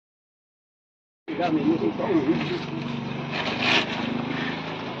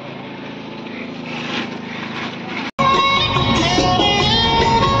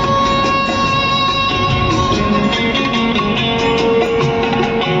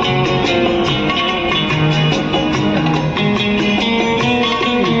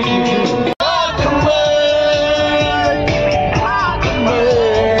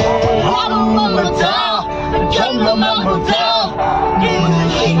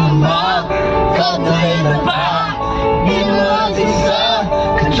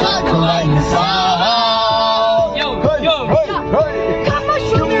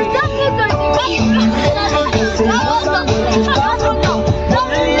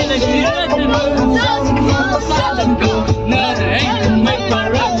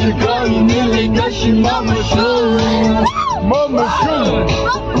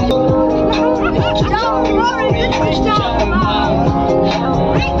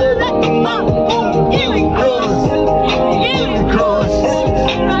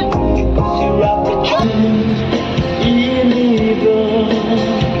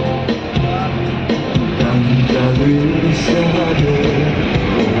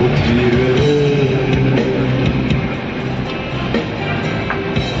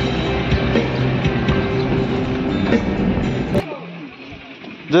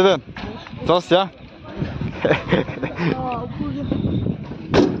Jaden, tos ya.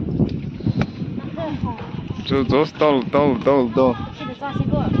 Tos, tol.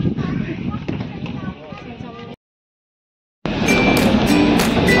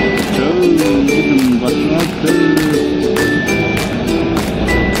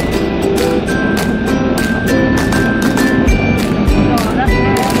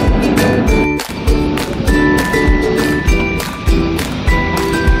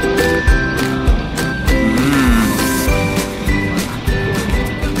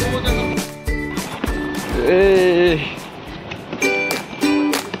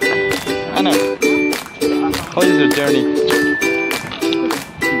 Anna, how is your journey?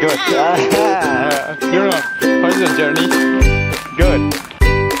 Good. How is your journey? Good.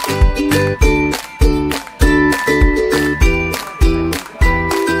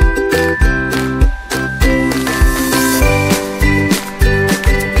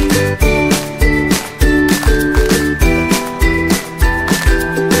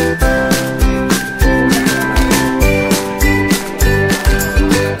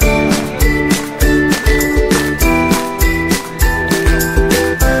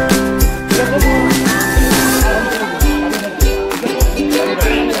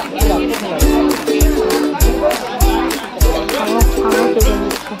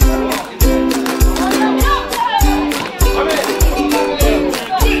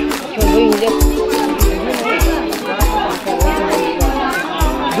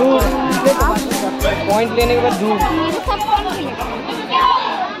 Point लेने के बाद दूर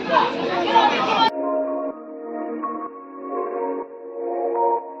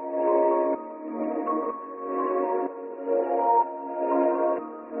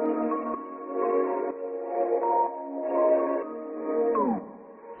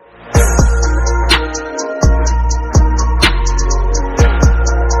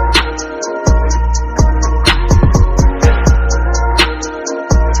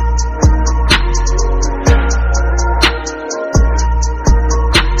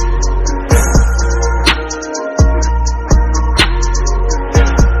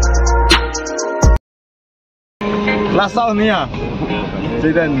拉少你啊，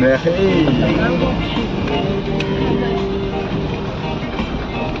这个呢嘿。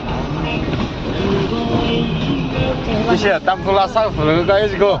谢谢，当初拉少妇那个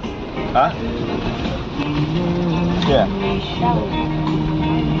一个啊，谢。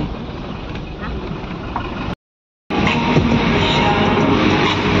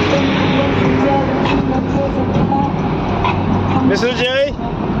Mr. J.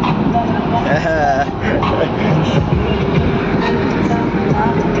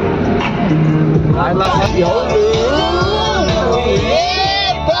 I love you.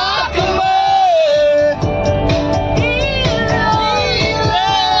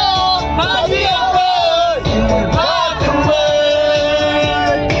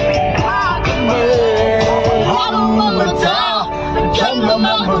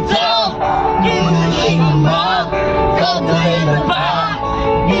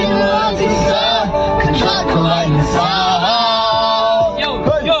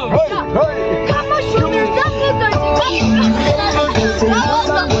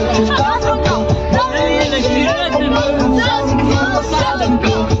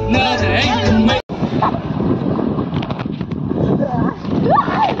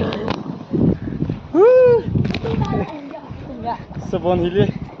 Sabon hili.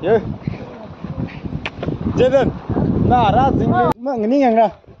 Yo. Jaden. Nah, rat singli mengening yang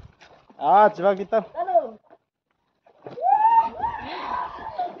dah. Coba kita.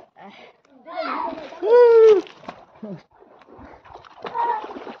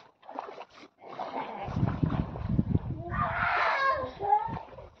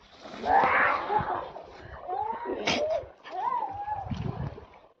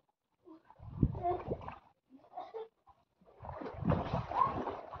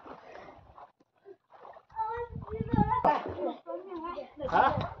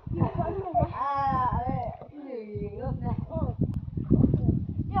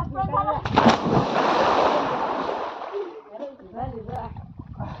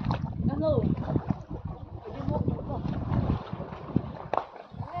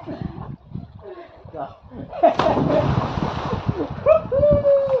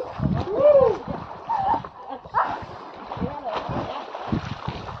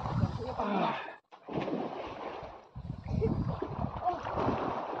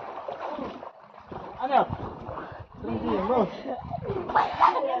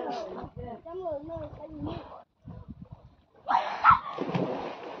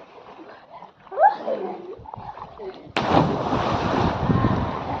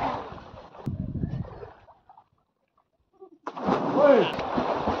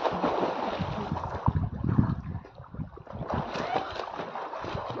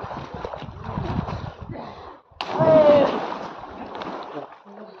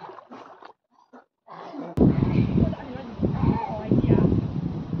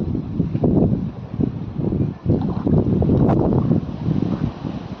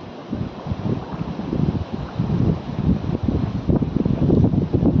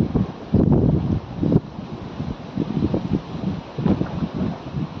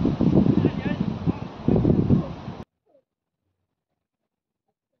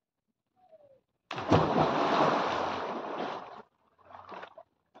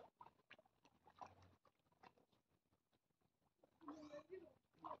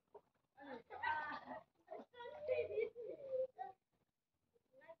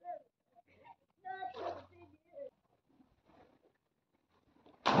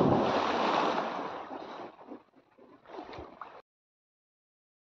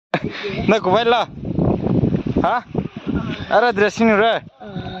 Nah, kau lah, hah? Ada dressing ora?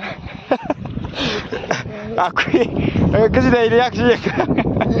 Aku, kerja dah ini aksi ya.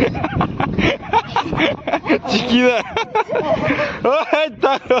 Cikgu, oh,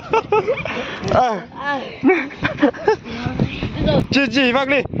 tak. Cici,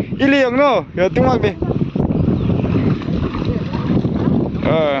 makli, ini yang no, ya tu makli.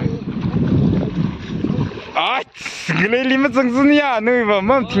 Gila lima sengsun ya, nu iba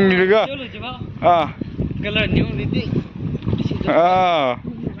mam tinggi juga. Kalau new ni.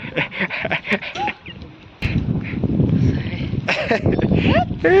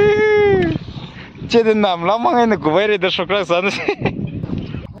 Jadi nam lama ini kubairi dah syukur sana.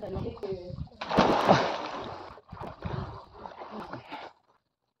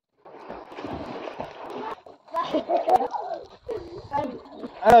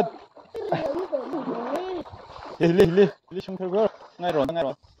 Li syukur ngai ron.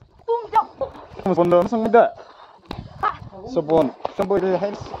 Sabon sang dah. Sabon itu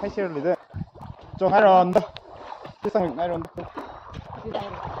hai share lida. Jo hai ron dah. Sang ngai ron.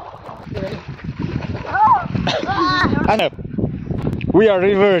 Anap, we are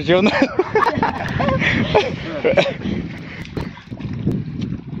reverse, you know.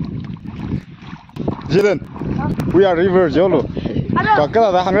 Jaden, we are reverse, you know.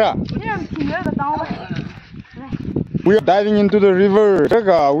 Kakak dah hangra. We are diving into the river.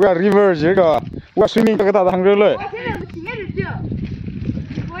 We are reverse. We are swimming. Kakak dah hangra le.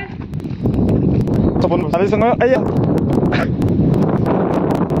 Sabun, tadi sangat ayah.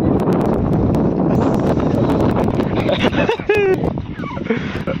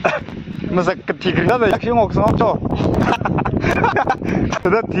 Masa ketiga dah yak siung oksong ojo.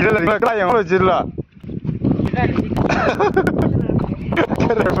 Sudah tidak lagi kerja yang lo jilla.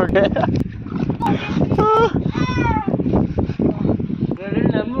 Kerja pakai.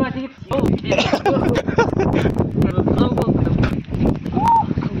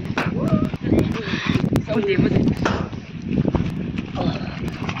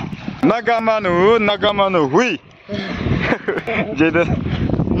 Nagamanu, hui. Jadi,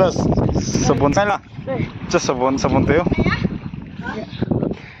 nas sabun saya lah. Just sabun tu.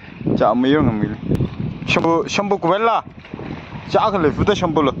 Cak meyong ambil. Shampoo kuela. Cak le, futa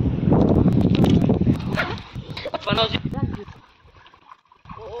shampoo lo.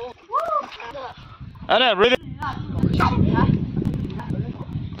 Ada ready.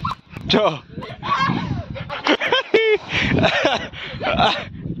 Cho.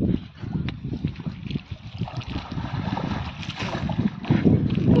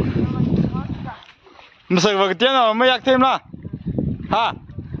 Mà sợi vào cái tiếng nào mới yak thêm là hả?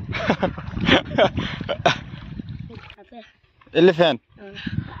 Elephant.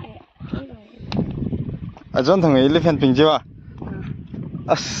 À John thằng elephant bình chưa?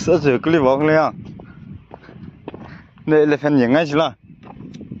 À sao giờ cứ đi vào không lên? Này elephant những ngay chứ là?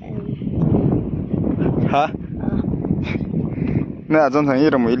 Hả? Này John thằng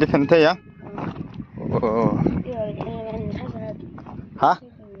이름 elephant thế à? Hả?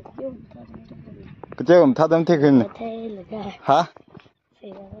 Cái chỗ ta đâm thế cái này. Hả?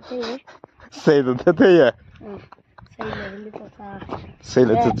 Xây được thế thế à? Xây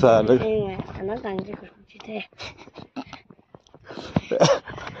là thật xa đấy.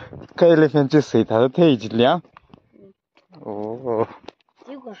 Cái elephant chứ xây ta thế gì nhá? Ồ.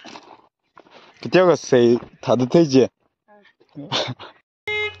 Cái chỗ cái xây ta thế gì?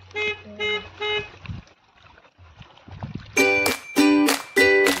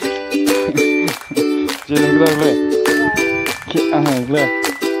 Chị đừng lên lên. Chị ăn hàng lên.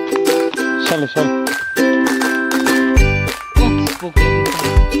 Sale sale.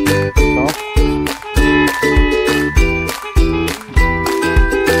 Đó.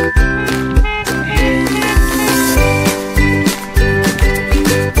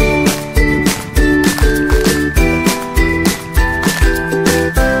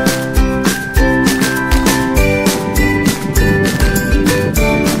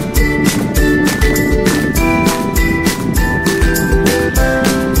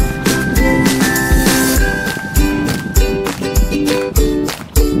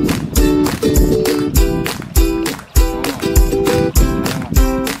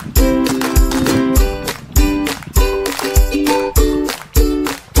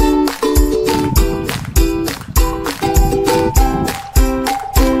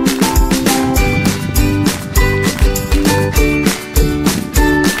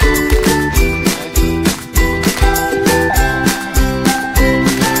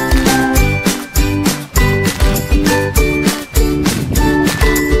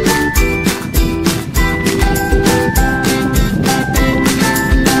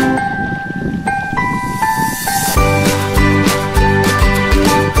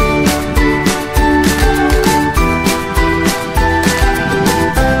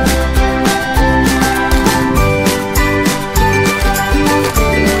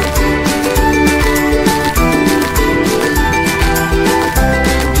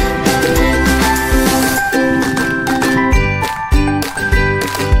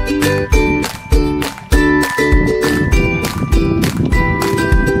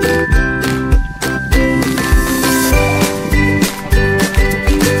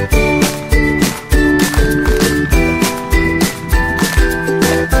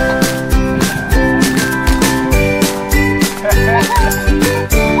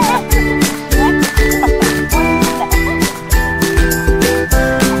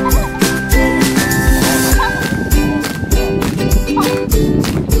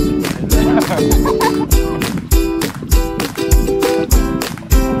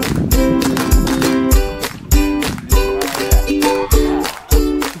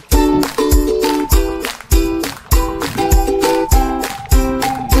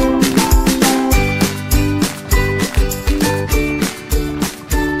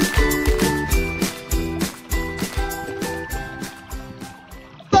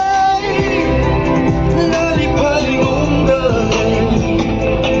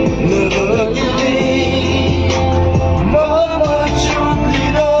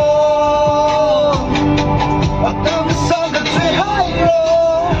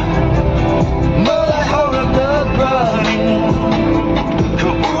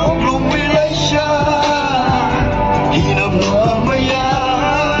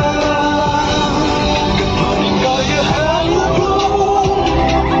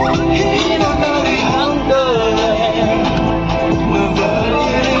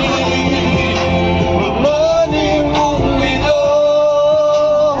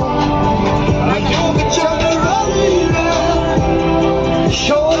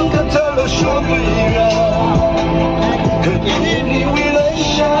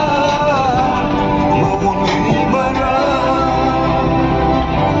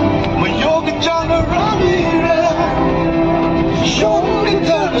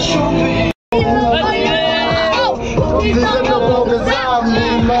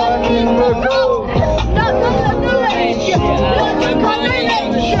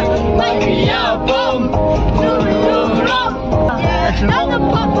 Now the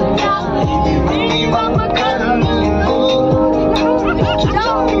pop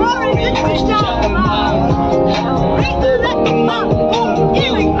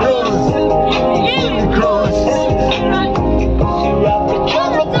Hey,